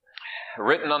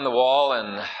written on the wall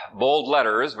in bold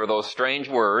letters were those strange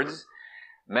words,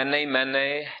 Mene,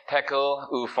 Mene, Tekel,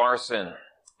 Upharsin.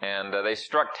 And they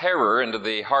struck terror into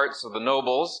the hearts of the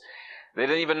nobles. They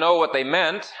didn't even know what they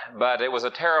meant, but it was a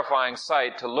terrifying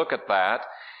sight to look at that.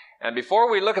 And before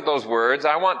we look at those words,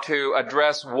 I want to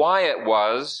address why it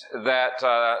was that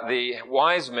the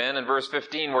wise men in verse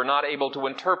 15 were not able to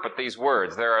interpret these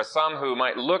words. There are some who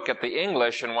might look at the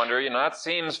English and wonder, that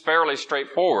seems fairly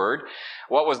straightforward.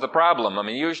 What was the problem? I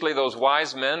mean, usually those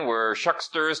wise men were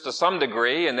shucksters to some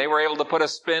degree, and they were able to put a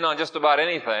spin on just about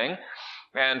anything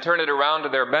and turn it around to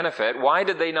their benefit. Why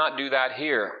did they not do that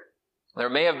here? There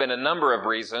may have been a number of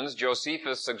reasons.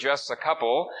 Josephus suggests a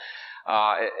couple.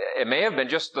 It may have been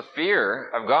just the fear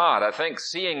of God. I think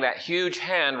seeing that huge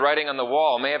hand writing on the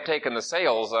wall may have taken the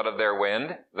sails out of their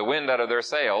wind, the wind out of their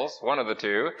sails, one of the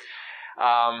two.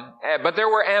 But there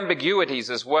were ambiguities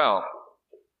as well.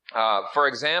 For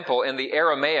example, in the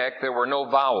Aramaic, there were no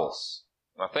vowels.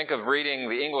 Now think of reading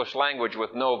the English language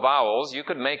with no vowels. You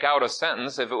could make out a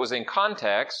sentence if it was in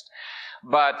context.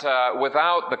 But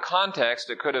without the context,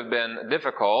 it could have been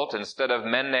difficult. Instead of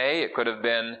mene, it could have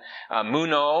been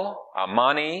muno,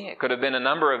 mani. It could have been a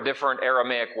number of different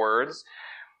Aramaic words.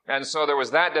 And so there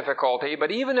was that difficulty.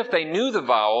 But even if they knew the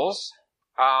vowels,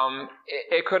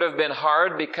 it could have been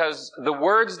hard because the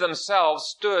words themselves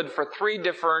stood for three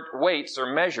different weights or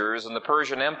measures in the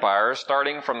Persian Empire,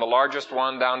 starting from the largest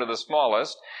one down to the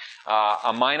smallest,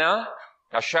 a mina,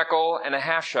 a shekel, and a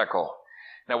half shekel.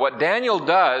 Now, what Daniel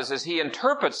does is he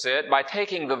interprets it by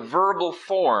taking the verbal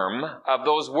form of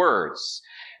those words.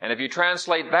 And if you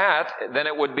translate that, then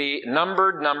it would be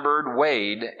numbered,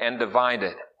 weighed, and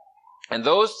divided. And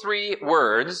those three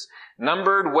words,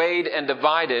 numbered, weighed, and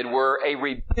divided, were a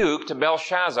rebuke to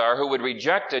Belshazzar, who had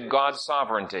rejected God's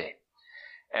sovereignty.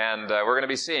 And we're going to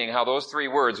be seeing how those three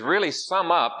words really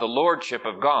sum up the lordship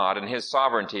of God and His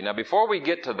sovereignty. Now, before we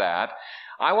get to that,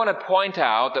 I want to point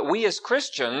out that we as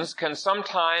Christians can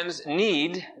sometimes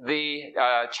need the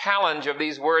challenge of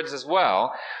these words as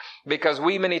well, because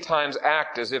we many times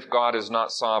act as if God is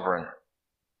not sovereign.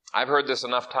 I've heard this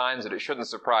enough times that it shouldn't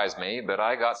surprise me, but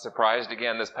I got surprised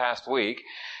again this past week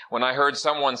when I heard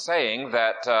someone saying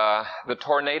that the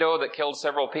tornado that killed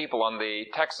several people on the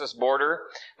Texas border,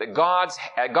 that God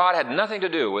had nothing to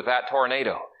do with that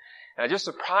tornado. And it just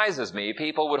surprises me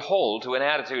people would hold to an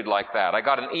attitude like that. I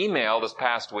got an email this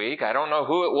past week, I don't know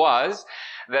who it was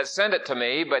that sent it to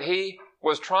me, but he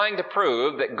was trying to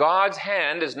prove that God's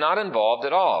hand is not involved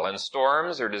at all in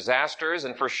storms or disasters,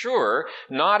 and for sure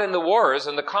not in the wars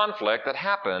and the conflict that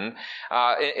happen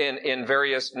in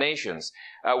various nations.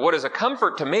 What is a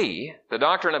comfort to me, the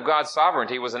doctrine of God's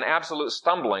sovereignty was an absolute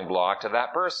stumbling block to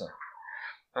that person.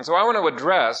 And so I want to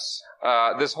address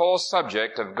this whole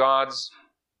subject of God's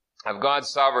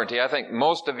sovereignty. I think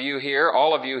most of you here,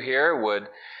 all of you here, would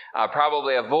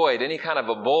probably avoid any kind of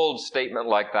a bold statement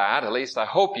like that. At least I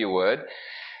hope you would.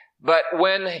 But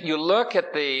when you look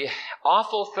at the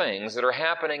awful things that are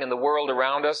happening in the world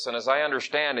around us, and as I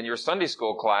understand in your Sunday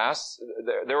school class,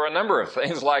 there were a number of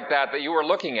things like that you were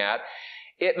looking at,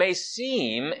 it may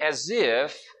seem as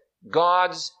if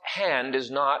God's hand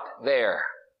is not there.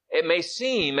 It may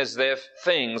seem as if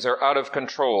things are out of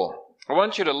control. I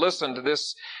want you to listen to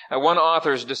this one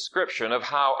author's description of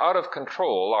how out of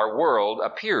control our world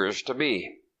appears to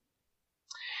be.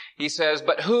 He says,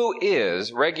 "But who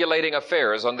is regulating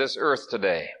affairs on this earth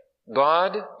today?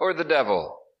 God or the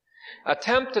devil?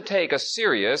 Attempt to take a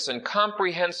serious and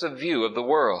comprehensive view of the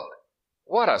world.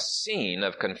 What a scene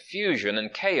of confusion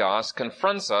and chaos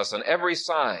confronts us on every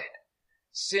side.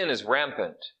 Sin is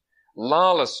rampant.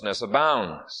 Lawlessness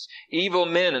abounds. Evil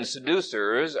men and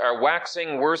seducers are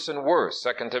waxing worse and worse,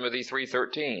 2 Timothy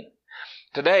 3:13.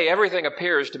 Today, everything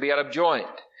appears to be out of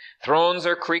joint. Thrones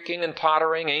are creaking and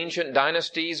tottering. Ancient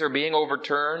dynasties are being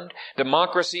overturned.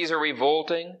 Democracies are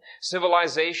revolting.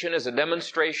 Civilization is a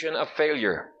demonstration of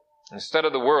failure. Instead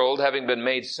of the world having been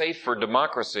made safe for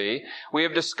democracy, we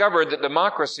have discovered that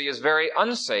democracy is very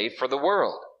unsafe for the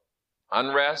world.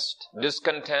 Unrest,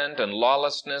 discontent, and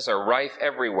lawlessness are rife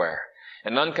everywhere,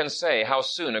 and none can say how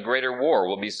soon a greater war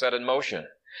will be set in motion.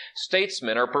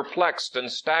 Statesmen are perplexed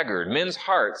and staggered. Men's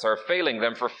hearts are failing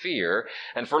them for fear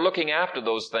and for looking after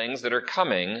those things that are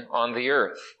coming on the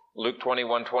earth. Luke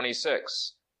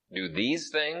 21:26. Do these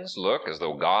things look as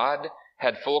though God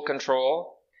had full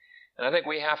control? And I think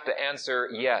we have to answer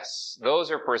yes.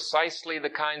 Those are precisely the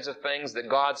kinds of things that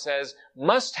God says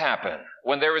must happen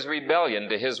when there is rebellion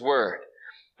to His word.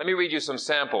 Let me read you some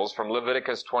samples from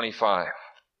Leviticus 25.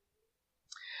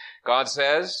 God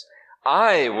says,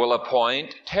 I will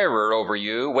appoint terror over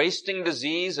you, wasting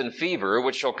disease and fever,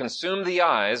 which shall consume the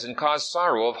eyes and cause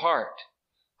sorrow of heart.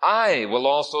 I will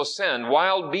also send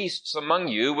wild beasts among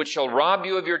you, which shall rob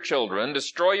you of your children,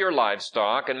 destroy your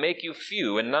livestock, and make you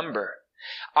few in number.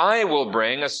 I will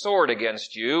bring a sword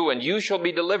against you, and you shall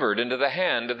be delivered into the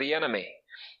hand of the enemy.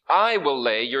 I will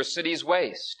lay your cities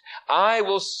waste. I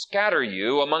will scatter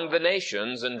you among the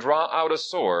nations and draw out a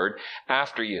sword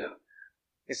after you.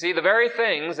 You see, the very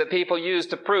things that people use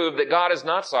to prove that God is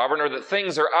not sovereign or that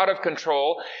things are out of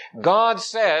control, God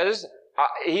says,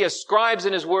 He ascribes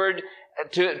in His Word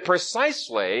to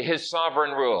precisely His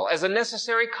sovereign rule as a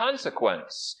necessary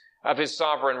consequence of His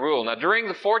sovereign rule. Now, during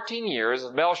the 14 years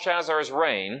of Belshazzar's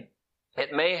reign,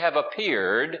 it may have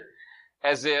appeared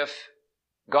as if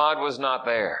God was not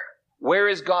there. Where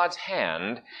is God's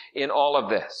hand in all of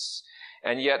this?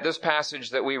 And yet this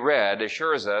passage that we read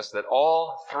assures us that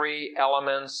all three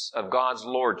elements of God's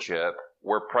lordship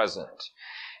were present.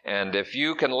 And if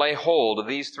you can lay hold of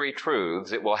these three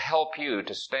truths, it will help you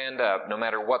to stand up no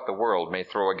matter what the world may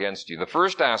throw against you. The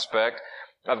first aspect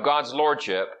of God's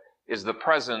lordship is the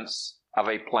presence of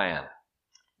a plan.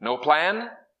 No plan,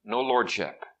 no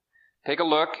lordship. Take a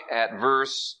look at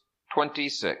verse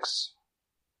 26.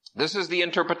 This is the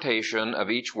interpretation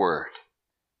of each word.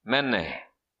 Mene.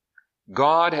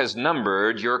 God has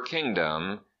numbered your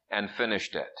kingdom and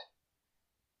finished it.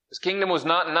 His kingdom was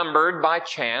not numbered by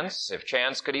chance, if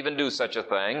chance could even do such a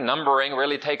thing. Numbering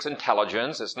really takes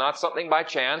intelligence. It's not something by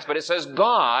chance, but it says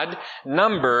God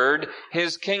numbered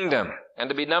His kingdom. And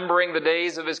to be numbering the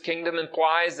days of His kingdom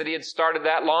implies that He had started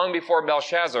that long before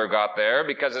Belshazzar got there,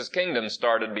 because His kingdom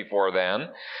started before then.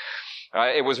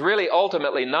 It was really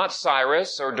ultimately not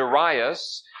Cyrus or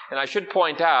Darius. And I should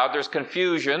point out there's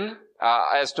confusion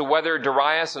as to whether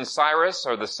Darius and Cyrus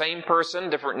are the same person,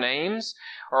 different names,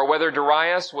 or whether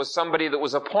Darius was somebody that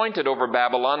was appointed over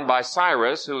Babylon by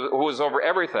Cyrus, who was over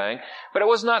everything. But it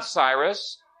was not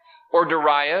Cyrus or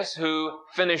Darius who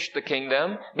finished the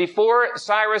kingdom. Before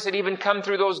Cyrus had even come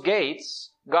through those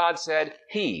gates, God said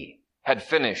He had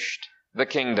finished the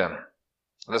kingdom.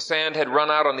 The sand had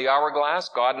run out on the hourglass.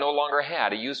 God no longer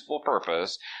had a useful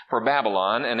purpose for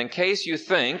Babylon. And in case you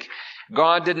think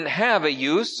God didn't have a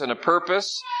use and a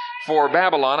purpose for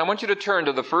Babylon, I want you to turn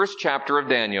to the first chapter of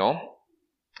Daniel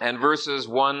and verses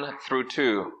 1 through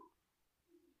 2.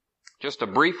 Just a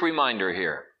brief reminder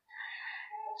here.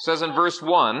 It says in verse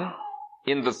 1,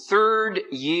 in the third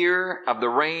year of the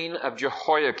reign of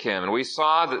Jehoiakim, and we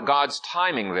saw that God's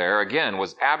timing there, again,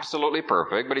 was absolutely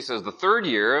perfect, but he says the third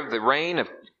year of the reign of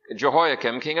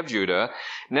Jehoiakim, king of Judah,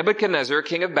 Nebuchadnezzar,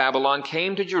 king of Babylon,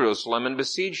 came to Jerusalem and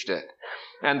besieged it.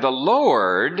 And the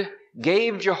Lord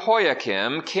gave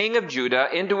Jehoiakim, king of Judah,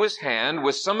 into his hand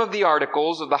with some of the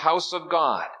articles of the house of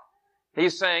God.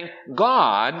 He's saying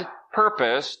God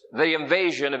purposed the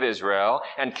invasion of Israel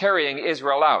and carrying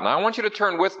Israel out. Now I want you to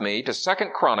turn with me to 2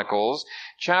 Chronicles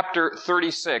chapter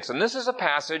 36. And this is a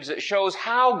passage that shows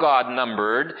how God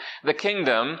numbered the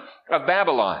kingdom of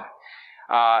Babylon.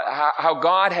 How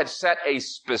God had set a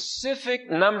specific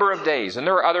number of days. And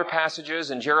there are other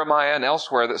passages in Jeremiah and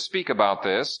elsewhere that speak about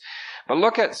this. But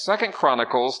look at 2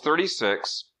 Chronicles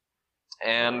 36,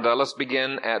 and let's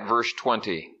begin at verse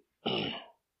 20.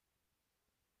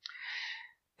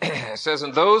 It says,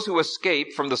 and those who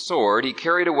escaped from the sword he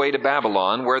carried away to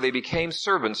Babylon, where they became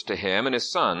servants to him and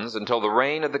his sons until the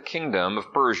reign of the kingdom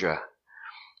of Persia,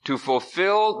 to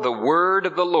fulfill the word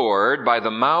of the Lord by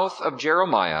the mouth of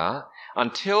Jeremiah,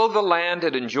 until the land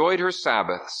had enjoyed her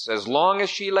Sabbaths. As long as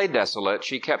she lay desolate,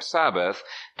 she kept Sabbath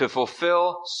to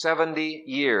fulfill 70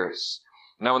 years.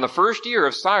 Now in the first year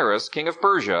of Cyrus, king of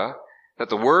Persia, that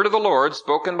the word of the Lord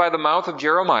spoken by the mouth of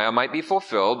Jeremiah might be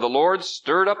fulfilled, the Lord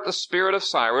stirred up the spirit of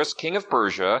Cyrus, king of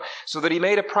Persia, so that he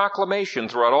made a proclamation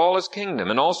throughout all his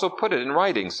kingdom, and also put it in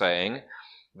writing, saying,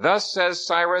 thus says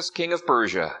Cyrus, king of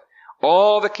Persia,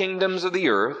 all the kingdoms of the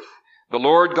earth the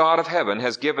Lord God of heaven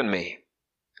has given me,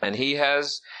 and he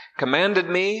has commanded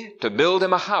me to build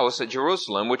him a house at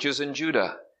Jerusalem, which is in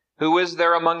Judah. Who is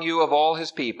there among you of all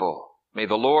his people? May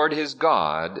the Lord his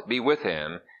God be with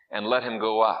him, and let him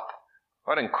go up.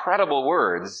 What incredible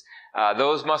words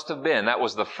those must have been. That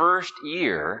was the first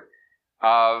year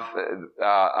of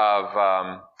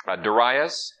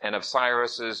Darius and of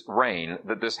Cyrus's reign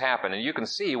that this happened. And you can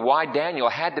see why Daniel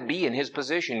had to be in his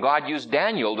position. God used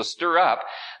Daniel to stir up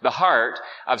the heart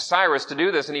of Cyrus to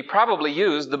do this. And he probably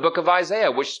used the book of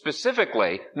Isaiah, which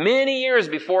specifically, many years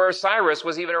before Cyrus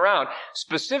was even around,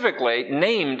 specifically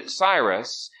named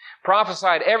Cyrus,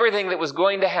 prophesied everything that was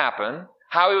going to happen,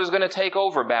 how he was going to take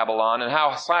over Babylon, and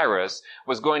how Cyrus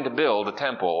was going to build a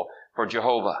temple for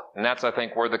Jehovah. And that's, I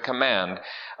think, where the command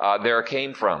there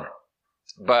came from.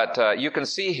 But you can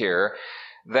see here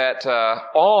that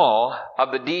all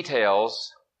of the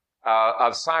details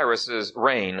of Cyrus's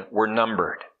reign were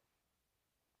numbered.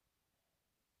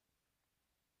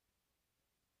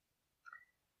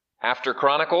 After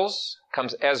Chronicles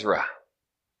comes Ezra.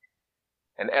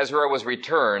 And Ezra was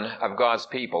return of God's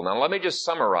people. Now let me just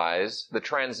summarize the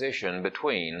transition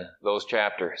between those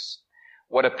chapters.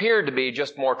 What appeared to be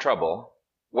just more trouble,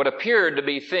 what appeared to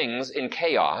be things in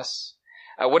chaos,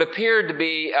 what appeared to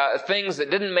be things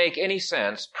that didn't make any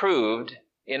sense, proved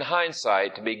in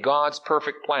hindsight to be God's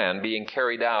perfect plan being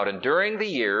carried out. And during the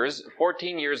years,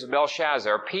 14 years of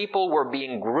Belshazzar, people were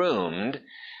being groomed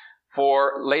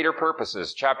for later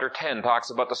purposes. Chapter 10 talks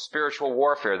about the spiritual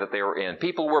warfare that they were in.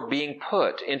 People were being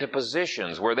put into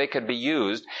positions where they could be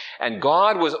used, and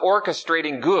God was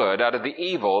orchestrating good out of the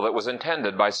evil that was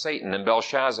intended by Satan and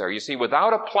Belshazzar. You see,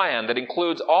 without a plan that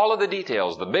includes all of the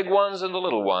details, the big ones and the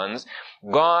little ones,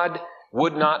 God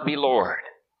would not be Lord.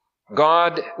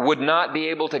 God would not be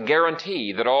able to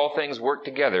guarantee that all things work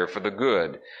together for the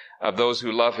good of those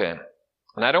who love Him.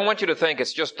 And I don't want you to think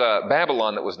it's just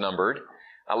Babylon that was numbered.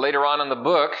 Later on in the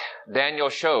book, Daniel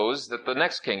shows that the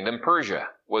next kingdom, Persia,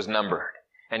 was numbered,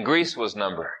 and Greece was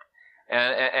numbered,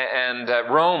 and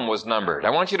Rome was numbered. I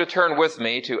want you to turn with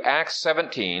me to Acts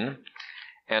 17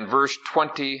 and verse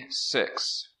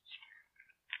 26.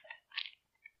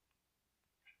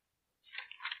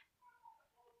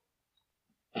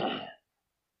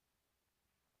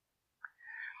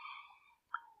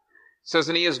 It says,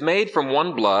 and he has made from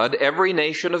one blood every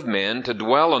nation of men to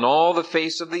dwell on all the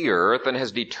face of the earth, and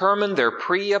has determined their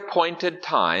pre-appointed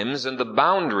times and the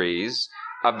boundaries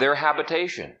of their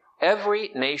habitation.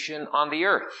 Every nation on the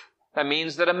earth. That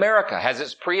means that America has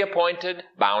its pre-appointed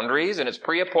boundaries and its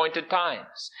pre-appointed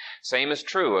times. Same is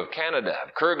true of Canada,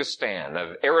 of Kyrgyzstan,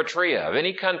 of Eritrea, of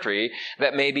any country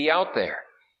that may be out there.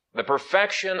 The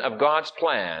perfection of God's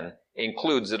plan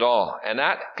includes it all. And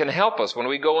that can help us when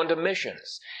we go into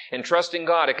missions. In trusting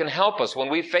God, it can help us when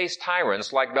we face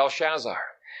tyrants like Belshazzar.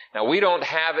 Now, we don't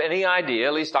have any idea,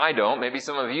 at least I don't, maybe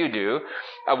some of you do,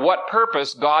 of what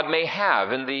purpose God may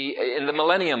have in the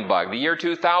millennium bug, the year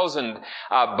 2000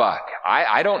 bug.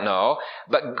 I don't know,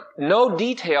 but no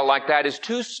detail like that is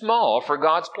too small for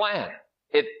God's plan.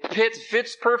 It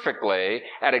fits perfectly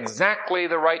at exactly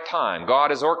the right time. God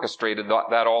has orchestrated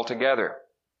that all together.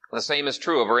 The same is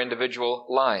true of our individual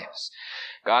lives.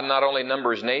 God not only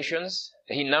numbers nations,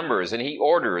 He numbers and He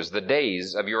orders the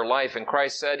days of your life. And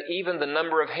Christ said, even the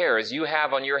number of hairs you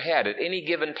have on your head at any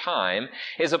given time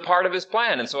is a part of His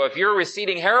plan. And so if your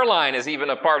receding hairline is even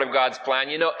a part of God's plan,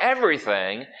 you know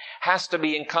everything has to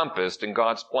be encompassed in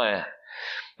God's plan.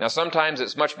 Now sometimes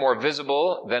it's much more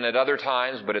visible than at other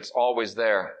times, but it's always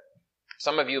there.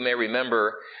 Some of you may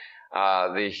remember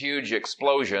the huge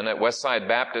explosion at Westside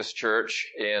Baptist Church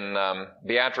in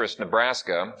Beatrice,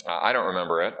 Nebraska. I don't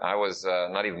remember it. I was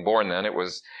not even born then. It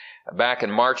was back in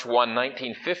March 1,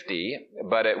 1950,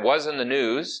 but it was in the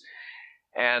news.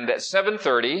 And at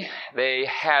 7:30, they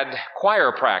had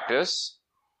choir practice,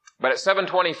 but at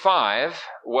 7:25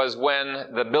 was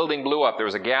when the building blew up. There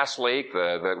was a gas leak,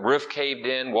 the roof caved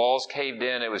in, walls caved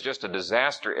in. It was just a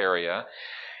disaster area.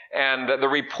 And the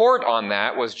report on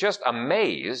that was just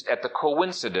amazed at the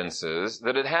coincidences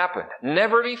that had happened.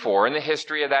 Never before in the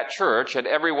history of that church had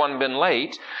everyone been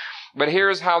late, but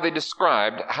here's how they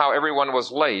described how everyone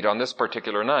was late on this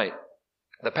particular night.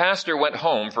 The pastor went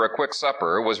home for a quick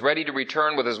supper, was ready to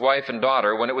return with his wife and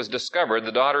daughter when it was discovered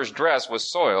the daughter's dress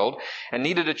was soiled and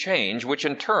needed a change, which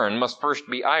in turn must first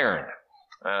be ironed.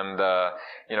 And,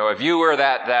 if you were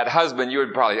that husband, you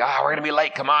would probably, we're going to be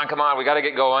late. Come on. We got to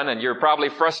get going. And you're probably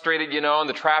frustrated, and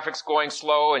the traffic's going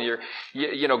slow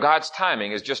and God's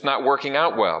timing is just not working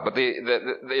out well. But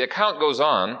the account goes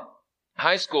on.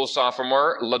 High school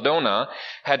sophomore Ladonna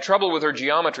had trouble with her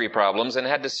geometry problems and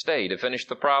had to stay to finish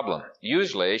the problem.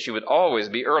 Usually, she would always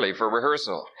be early for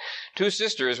rehearsal. Two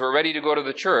sisters were ready to go to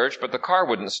the church, but the car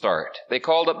wouldn't start. They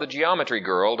called up the geometry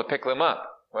girl to pick them up.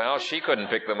 Well, she couldn't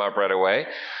pick them up right away.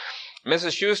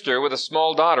 Mrs. Schuster, with a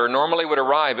small daughter, normally would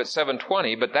arrive at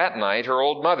 7:20, but that night her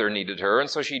old mother needed her, and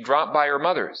so she dropped by her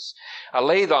mother's. A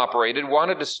lathe operated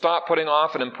wanted to stop putting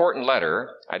off an important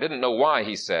letter. I didn't know why,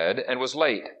 he said, and was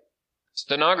late.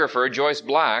 Stenographer Joyce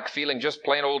Black, feeling just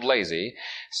plain old lazy,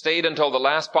 stayed until the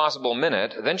last possible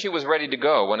minute. Then she was ready to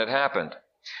go when it happened.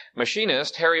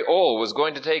 Machinist Harry Ohl was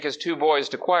going to take his two boys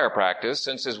to choir practice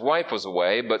since his wife was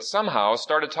away, but somehow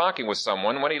started talking with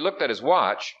someone. When he looked at his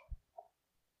watch,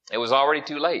 it was already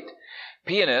too late.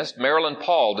 Pianist Marilyn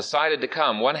Paul decided to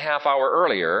come 1/2 hour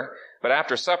earlier, but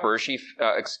after supper,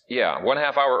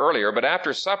 1/2 hour earlier, but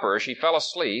after supper, she fell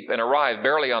asleep and arrived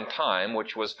barely on time,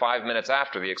 which was 5 minutes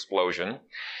after the explosion.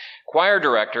 Choir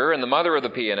director and the mother of the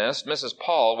pianist, Mrs.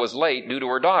 Paul, was late due to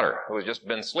her daughter, who had just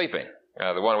been sleeping.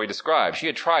 The one we described. She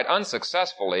had tried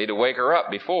unsuccessfully to wake her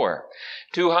up before.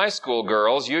 2 high school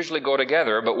girls usually go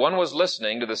together, but one was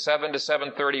listening to the 7 to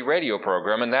 7:30 radio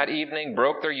program, and that evening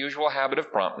broke their usual habit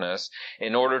of promptness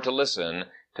in order to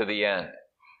listen to the end.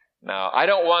 Now, I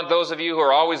don't want those of you who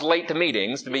are always late to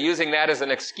meetings to be using that as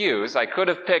an excuse. I could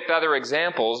have picked other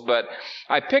examples, but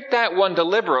I picked that one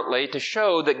deliberately to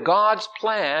show that God's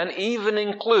plan even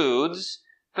includes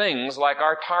things like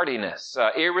our tardiness,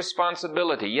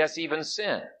 irresponsibility, yes, even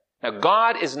sin. Now,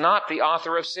 God is not the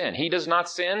author of sin. He does not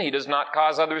sin. He does not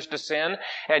cause others to sin.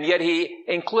 And yet He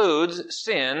includes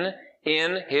sin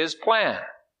in His plan.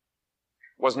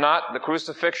 Was not the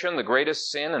crucifixion the greatest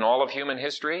sin in all of human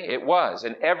history? It was.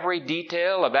 And every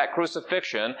detail of that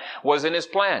crucifixion was in His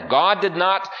plan. God did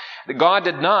not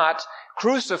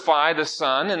crucify the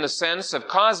Son in the sense of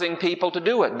causing people to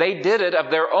do it. They did it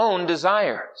of their own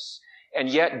desires. And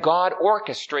yet God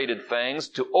orchestrated things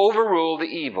to overrule the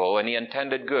evil, and He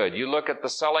intended good. You look at the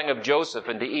selling of Joseph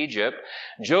into Egypt.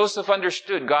 Joseph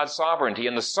understood God's sovereignty.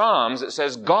 In the Psalms, it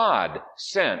says God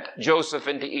sent Joseph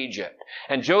into Egypt.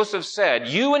 And Joseph said,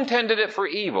 you intended it for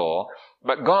evil,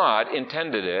 but God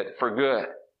intended it for good.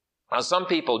 Now, some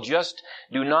people just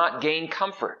do not gain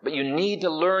comfort, but you need to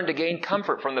learn to gain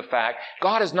comfort from the fact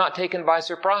God is not taken by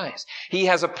surprise. He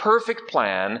has a perfect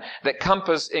plan that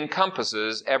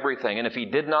encompasses everything. And if He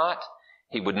did not,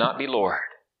 He would not be Lord.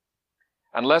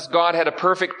 Unless God had a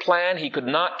perfect plan, He could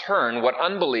not turn what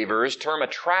unbelievers term a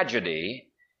tragedy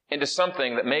into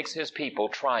something that makes His people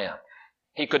triumph.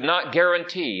 He could not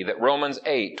guarantee that Romans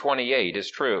 8:28 is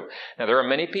true. Now, there are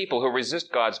many people who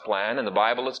resist God's plan. In the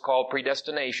Bible, it's called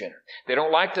predestination. They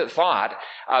don't like the thought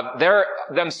of their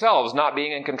themselves not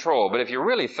being in control. But if you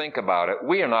really think about it,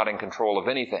 we are not in control of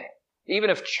anything. Even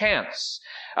if chance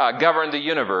governed the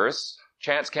universe,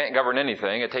 chance can't govern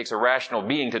anything. It takes a rational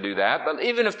being to do that. But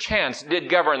even if chance did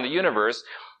govern the universe,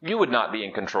 you would not be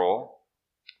in control.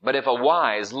 But if a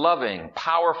wise, loving,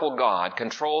 powerful God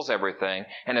controls everything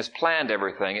and has planned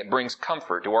everything, it brings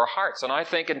comfort to our hearts. And I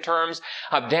think in terms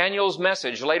of Daniel's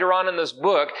message later on in this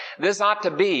book, this ought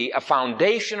to be a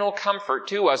foundational comfort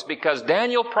to us, because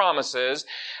Daniel promises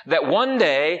that one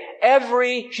day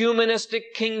every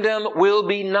humanistic kingdom will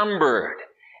be numbered.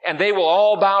 And they will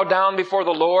all bow down before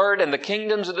the Lord, and the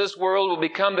kingdoms of this world will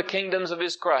become the kingdoms of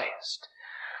His Christ.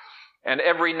 And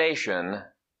every nation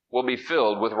will be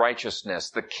filled with righteousness.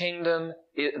 The kingdom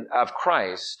of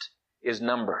Christ is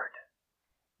numbered.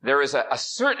 There is a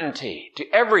certainty to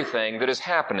everything that is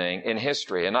happening in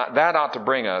history, and that ought to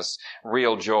bring us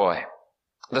real joy.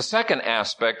 The second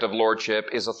aspect of lordship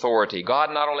is authority.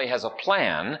 God not only has a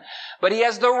plan, but He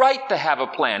has the right to have a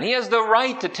plan. He has the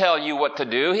right to tell you what to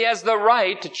do. He has the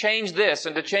right to change this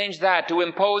and to change that, to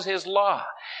impose His law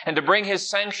and to bring His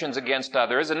sanctions against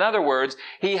others. In other words,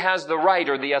 He has the right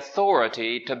or the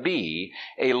authority to be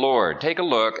a Lord. Take a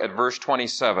look at verse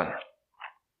 27.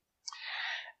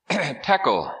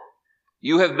 Tekel,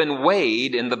 you have been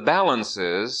weighed in the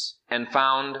balances and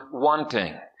found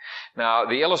wanting. Now,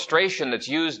 the illustration that's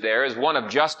used there is one of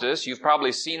justice. You've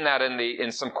probably seen that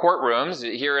in some courtrooms.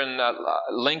 Here in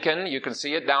Lincoln, you can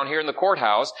see it down here in the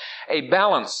courthouse. A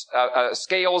balance,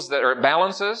 scales that are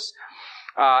balances,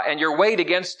 and you're weighed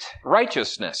against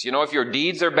righteousness. You know, if your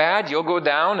deeds are bad, you'll go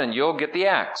down and you'll get the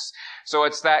axe. So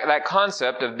it's that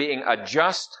concept of being a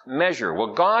just measure.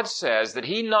 Well, God says that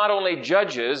He not only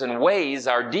judges and weighs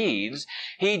our deeds,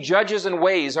 He judges and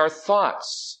weighs our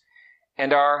thoughts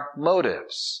and our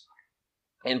motives.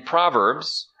 In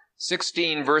Proverbs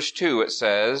 16 verse 2 it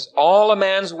says, all a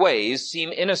man's ways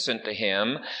seem innocent to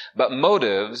him, but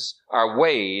motives are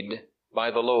weighed by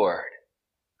the Lord.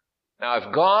 Now,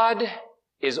 if God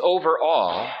is over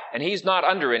all, and He's not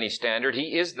under any standard,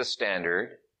 He is the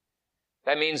standard,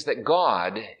 that means that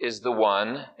God is the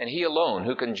one, and He alone,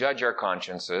 who can judge our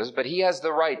consciences, but He has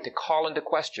the right to call into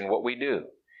question what we do.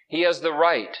 He has the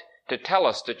right to tell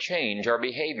us to change our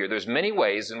behavior. There's many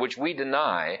ways in which we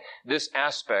deny this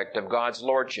aspect of God's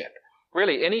lordship.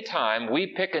 Really, any time we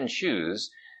pick and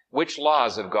choose which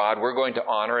laws of God we're going to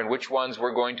honor and which ones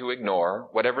we're going to ignore,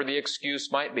 whatever the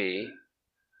excuse might be,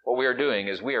 what we are doing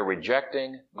is we are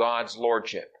rejecting God's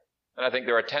lordship. And I think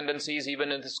there are tendencies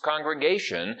even in this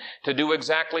congregation to do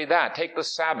exactly that. Take the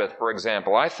Sabbath, for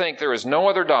example. I think there is no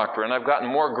other doctrine I've gotten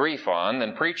more grief on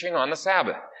than preaching on the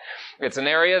Sabbath. It's an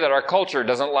area that our culture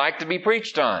doesn't like to be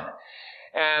preached on.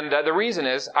 And the reason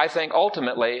is, I think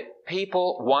ultimately,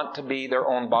 people want to be their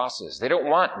own bosses. They don't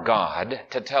want God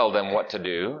to tell them what to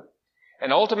do.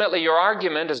 And ultimately, your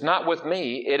argument is not with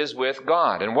me, it is with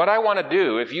God. And what I want to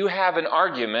do, if you have an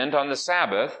argument on the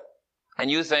Sabbath, and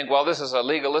you think, well, this is a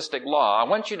legalistic law, I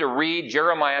want you to read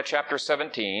Jeremiah chapter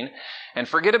 17 and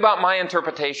forget about my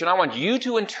interpretation. I want you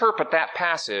to interpret that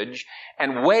passage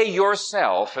and weigh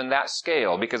yourself in that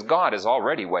scale, because God is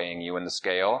already weighing you in the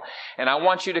scale. And I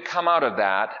want you to come out of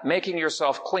that making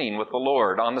yourself clean with the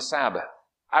Lord on the Sabbath.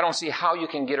 I don't see how you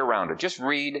can get around it. Just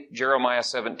read Jeremiah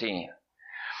 17.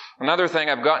 Another thing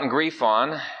I've gotten grief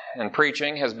on in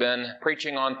preaching has been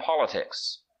preaching on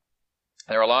politics.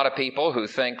 There are a lot of people who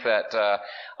think that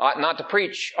ought not to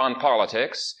preach on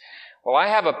politics. Well, I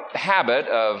have a habit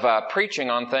of preaching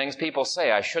on things people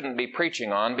say I shouldn't be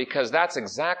preaching on, because that's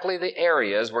exactly the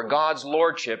areas where God's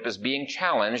lordship is being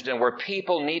challenged and where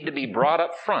people need to be brought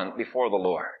up front before the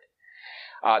Lord.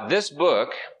 This book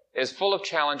is full of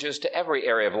challenges to every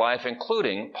area of life,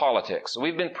 including politics.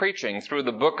 We've been preaching through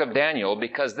the book of Daniel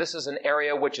because this is an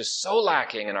area which is so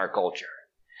lacking in our culture,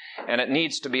 and it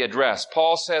needs to be addressed.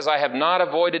 Paul says, I have not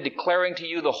avoided declaring to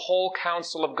you the whole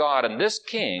counsel of God. And this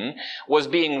king was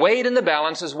being weighed in the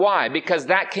balances. Why? Because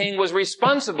that king was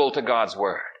responsible to God's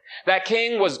word. That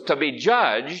king was to be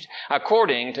judged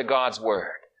according to God's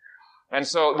word. And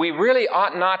so we really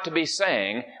ought not to be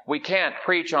saying we can't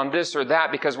preach on this or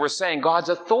that, because we're saying God's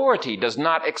authority does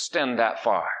not extend that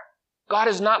far. God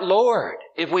is not Lord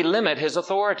if we limit His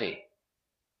authority.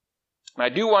 I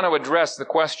do want to address the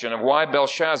question of why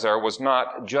Belshazzar was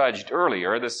not judged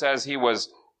earlier. This says he was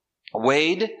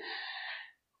weighed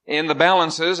in the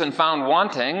balances and found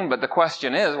wanting, but the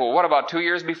question is, well, what about 2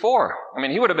 years before? I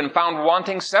mean, he would have been found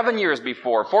wanting 7 years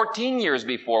before, 14 years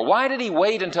before. Why did he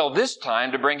wait until this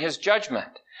time to bring his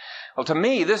judgment? Well, to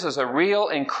me, this is a real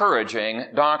encouraging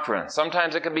doctrine.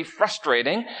 Sometimes it can be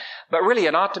frustrating, but really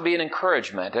it ought to be an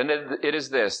encouragement. And it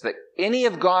is this, that any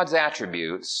of God's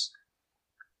attributes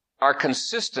are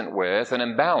consistent with and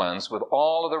in balance with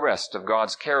all of the rest of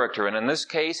God's character. And in this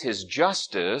case, His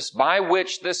justice, by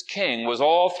which this king was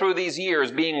all through these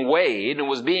years being weighed and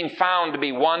was being found to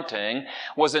be wanting,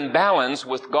 was in balance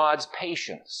with God's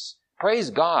patience. Praise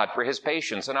God for His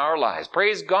patience in our lives.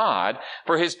 Praise God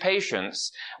for His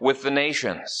patience with the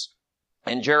nations.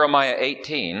 In Jeremiah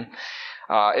 18,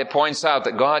 it points out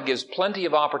that God gives plenty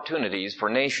of opportunities for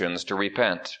nations to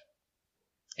repent.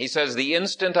 He says, the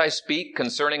instant I speak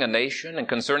concerning a nation and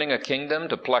concerning a kingdom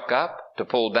to pluck up, to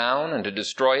pull down, and to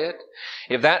destroy it,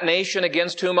 if that nation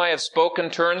against whom I have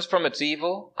spoken turns from its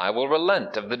evil, I will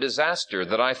relent of the disaster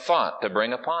that I thought to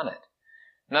bring upon it.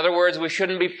 In other words, we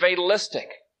shouldn't be fatalistic.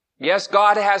 Yes,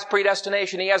 God has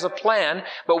predestination. He has a plan,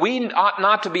 but we ought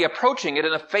not to be approaching it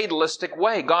in a fatalistic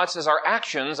way. God says our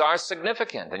actions are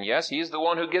significant. And yes, He's the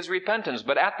one who gives repentance.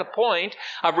 But at the point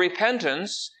of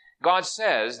repentance, God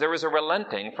says there is a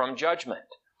relenting from judgment.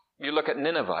 You look at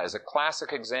Nineveh as a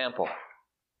classic example.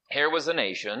 Here was a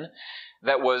nation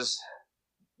that was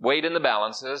weighed in the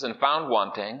balances and found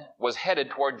wanting, was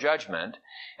headed toward judgment,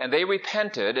 and they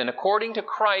repented, and according to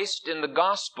Christ in the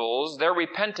Gospels, their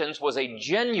repentance was a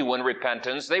genuine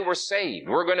repentance. They were saved.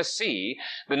 We're going to see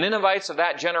the Ninevites of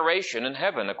that generation in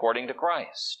heaven according to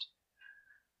Christ.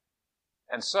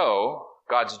 And so,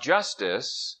 God's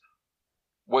justice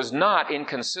was not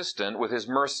inconsistent with His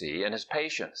mercy and His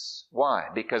patience. Why?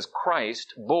 Because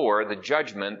Christ bore the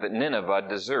judgment that Nineveh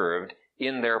deserved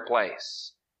in their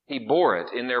place. He bore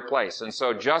it in their place. And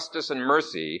so justice and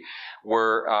mercy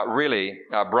were really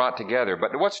brought together.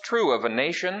 But what's true of a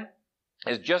nation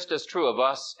is just as true of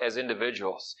us as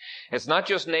individuals. It's not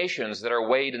just nations that are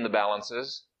weighed in the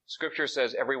balances. Scripture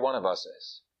says every one of us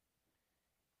is.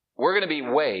 We're going to be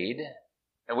weighed,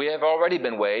 and we have already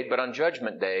been weighed, but on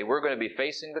Judgment Day, we're going to be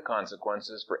facing the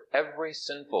consequences for every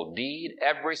sinful deed,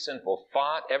 every sinful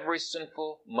thought, every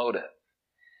sinful motive.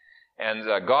 And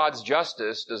God's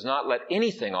justice does not let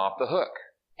anything off the hook.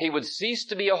 He would cease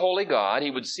to be a holy God. He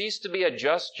would cease to be a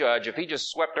just judge if He just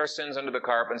swept our sins under the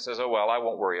carpet and says, oh, well, I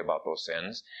won't worry about those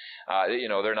sins.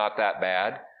 They're not that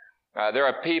bad. There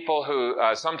are people who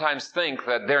sometimes think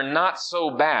that they're not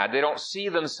so bad. They don't see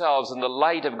themselves in the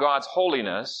light of God's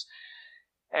holiness.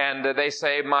 And they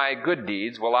say, my good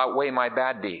deeds will outweigh my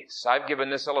bad deeds. I've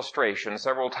given this illustration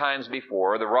several times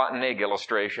before, the rotten egg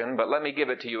illustration, but let me give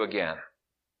it to you again.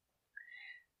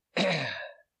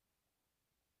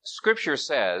 Scripture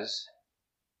says,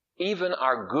 even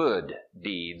our good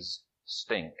deeds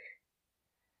stink.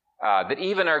 That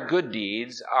even our good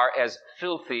deeds are as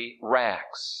filthy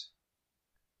rags.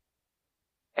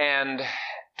 And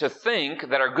to think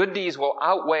that our good deeds will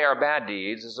outweigh our bad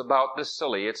deeds is about this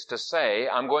silly. It's to say,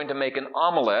 I'm going to make an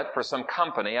omelet for some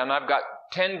company, and I've got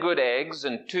 10 good eggs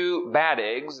and 2 bad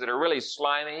eggs that are really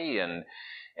slimy and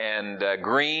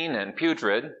green and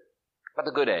putrid. But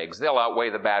the good eggs, they'll outweigh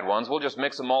the bad ones. We'll just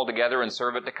mix them all together and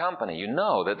serve it to company. You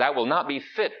know that will not be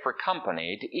fit for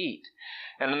company to eat.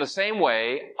 And in the same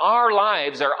way, our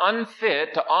lives are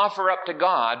unfit to offer up to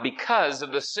God because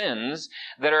of the sins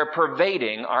that are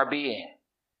pervading our being.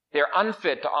 They're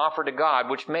unfit to offer to God,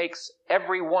 which makes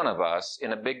every one of us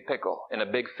in a big pickle, in a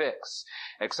big fix,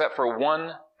 except for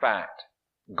one fact.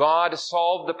 God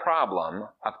solved the problem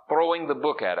of throwing the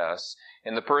book at us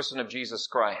in the person of Jesus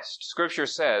Christ. Scripture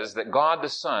says that God the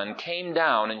Son came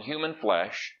down in human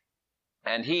flesh,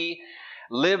 and He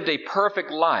lived a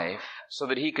perfect life so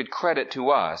that He could credit to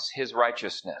us His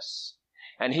righteousness.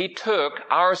 And He took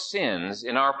our sins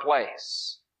in our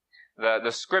place.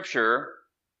 The Scripture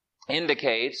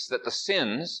indicates that the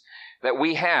sins that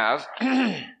we have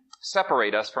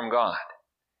separate us from God.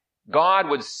 God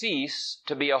would cease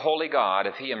to be a holy God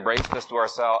if He embraced us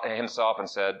to Himself and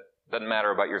said, doesn't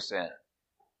matter about your sin.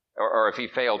 Or if He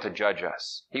failed to judge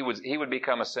us. He would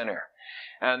become a sinner.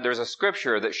 And there's a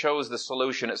scripture that shows the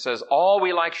solution. It says, all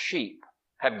we like sheep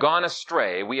have gone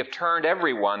astray. We have turned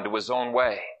everyone to his own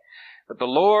way. But the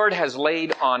Lord has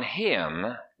laid on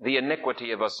Him the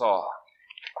iniquity of us all.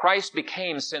 Christ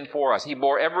became sin for us. He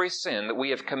bore every sin that we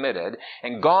have committed,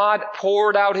 and God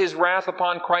poured out His wrath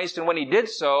upon Christ, and when He did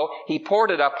so, He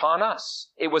poured it upon us.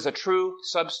 It was a true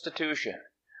substitution.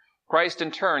 Christ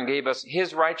in turn gave us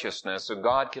His righteousness so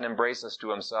God can embrace us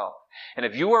to Himself. And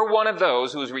if you are one of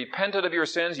those who's repented of your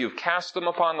sins, you've cast them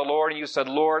upon the Lord, and you said,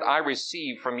 Lord, I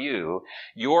receive from you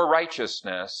your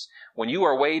righteousness, when you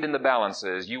are weighed in the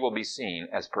balances, you will be seen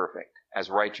as perfect, as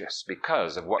righteous,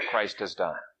 because of what Christ has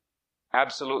done.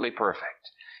 Absolutely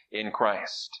perfect in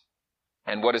Christ.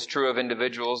 And what is true of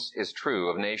individuals is true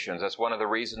of nations. That's one of the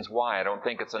reasons why I don't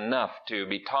think it's enough to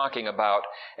be talking about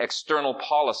external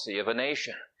policy of a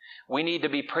nation. We need to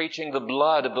be preaching the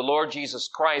blood of the Lord Jesus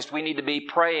Christ. We need to be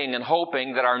praying and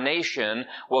hoping that our nation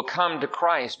will come to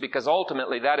Christ, because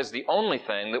ultimately that is the only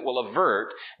thing that will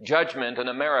avert judgment in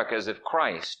America, is if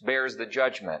Christ bears the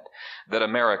judgment that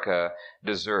America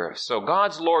deserves. So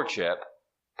God's lordship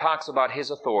talks about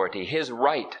His authority, His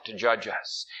right to judge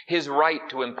us, His right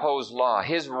to impose law,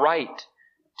 His right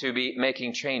to be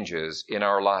making changes in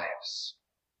our lives.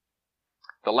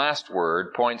 The last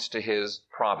word points to His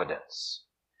providence.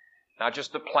 Not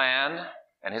just the plan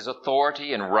and His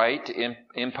authority and right to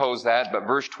impose that, but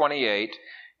verse 28,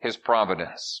 His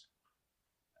providence.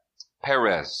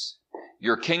 Perez,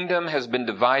 your kingdom has been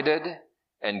divided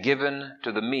and given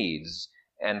to the Medes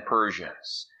and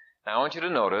Persians. Now I want you to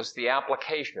notice the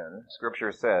application.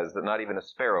 Scripture says that not even a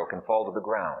sparrow can fall to the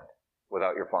ground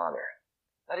without your Father.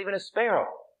 Not even a sparrow.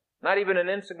 Not even an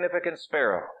insignificant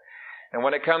sparrow. And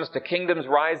when it comes to kingdoms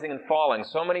rising and falling,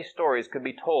 so many stories could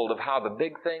be told of how the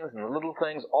big things and the little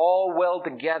things all weld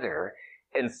together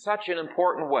in such an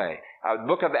important way. The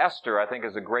book of Esther, I think,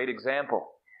 is a great example.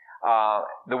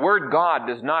 The word God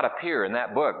does not appear in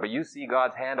that book, but you see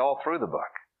God's hand all through the book.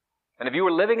 And if you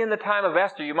were living in the time of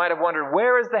Esther, you might have wondered,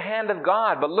 where is the hand of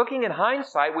God? But looking in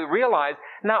hindsight, we realize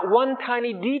not one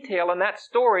tiny detail in that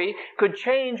story could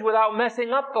change without messing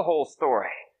up the whole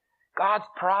story. God's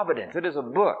providence. It is a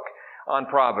book on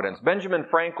providence. Benjamin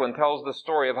Franklin tells the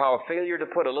story of how a failure to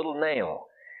put a little nail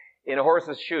in a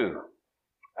horse's shoe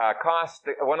cost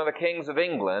one of the kings of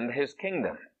England his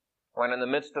kingdom, when in the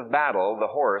midst of battle, the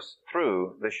horse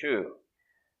threw the shoe.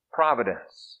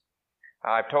 Providence.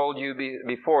 I've told you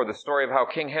before the story of how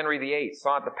King Henry VIII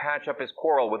sought to patch up his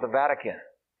quarrel with the Vatican.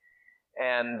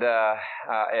 And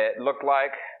it looked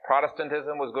like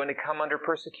Protestantism was going to come under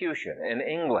persecution in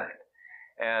England,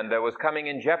 and was coming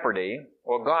in jeopardy.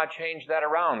 Well, God changed that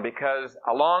around, because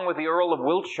along with the Earl of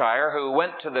Wiltshire, who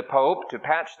went to the Pope to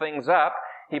patch things up,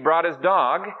 he brought his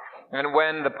dog, and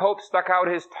when the Pope stuck out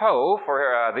his toe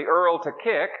for the Earl to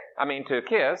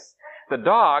kiss, the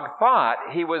dog thought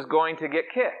he was going to get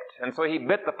kicked. And so he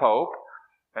bit the Pope,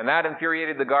 and that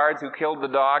infuriated the guards who killed the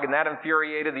dog, and that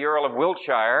infuriated the Earl of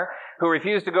Wiltshire, who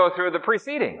refused to go through the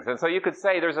proceedings. And so you could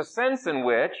say there's a sense in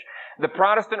which the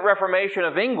Protestant Reformation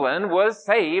of England was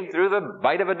saved through the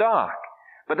bite of a dog.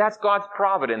 But that's God's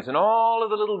providence. In all of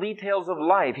the little details of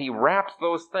life, He wraps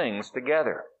those things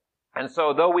together. And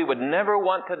so though we would never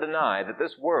want to deny that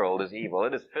this world is evil,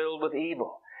 it is filled with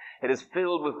evil. it is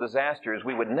filled with disasters,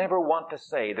 we would never want to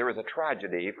say there is a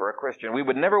tragedy for a Christian. We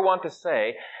would never want to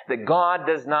say that God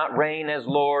does not reign as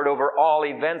Lord over all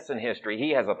events in history.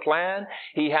 He has a plan,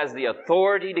 He has the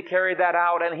authority to carry that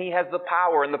out, and He has the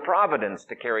power and the providence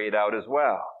to carry it out as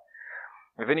well.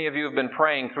 If any of you have been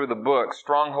praying through the book,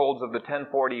 Strongholds of the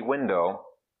 1040 Window,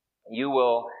 you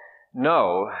will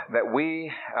know that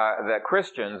that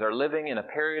Christians are living in a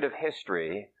period of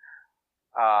history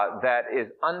that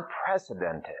is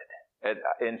unprecedented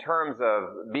in terms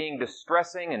of being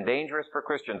distressing and dangerous for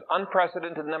Christians.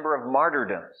 Unprecedented number of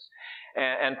martyrdoms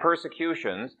and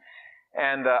persecutions.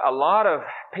 And a lot of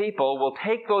people will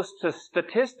take those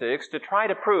statistics to try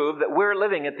to prove that we're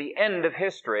living at the end of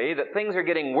history, that things are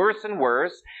getting worse and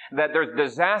worse, that there's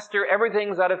disaster,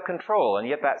 everything's out of control. And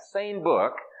yet that same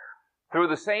book, through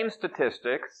the same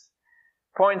statistics,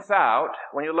 points out,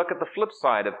 when you look at the flip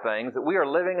side of things, that we are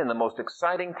living in the most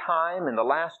exciting time in the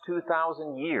last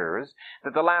 2,000 years,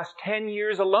 that the last 10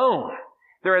 years alone,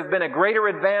 there has been a greater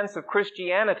advance of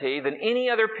Christianity than any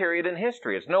other period in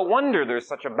history. It's no wonder there's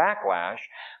such a backlash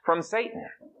from Satan.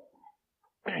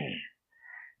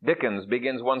 Dickens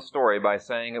begins one story by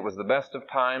saying it was the best of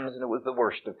times and it was the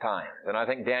worst of times. And I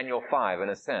think Daniel 5, in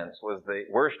a sense, was the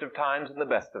worst of times and the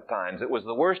best of times. It was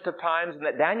the worst of times in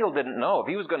that Daniel didn't know if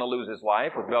he was going to lose his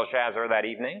life with Belshazzar that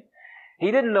evening. He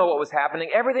didn't know what was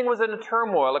happening. Everything was in a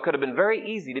turmoil. It could have been very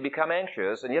easy to become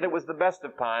anxious, and yet it was the best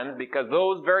of times because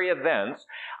those very events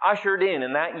ushered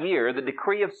in that year the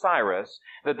decree of Cyrus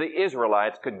that the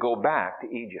Israelites could go back to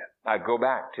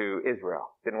Israel.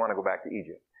 Didn't want to go back to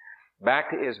Egypt. Back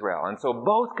to Israel. And so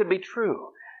both could be true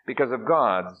because of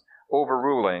God's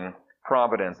overruling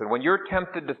providence. And when you're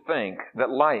tempted to think that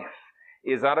life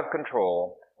is out of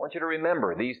control, I want you to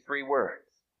remember these three words.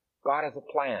 God has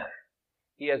a plan.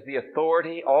 He has the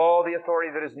authority, all the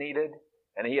authority that is needed,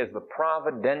 and He has the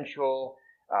providential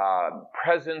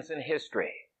presence in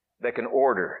history that can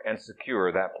order and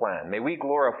secure that plan. May we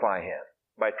glorify Him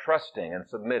by trusting and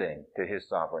submitting to His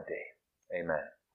sovereignty. Amen.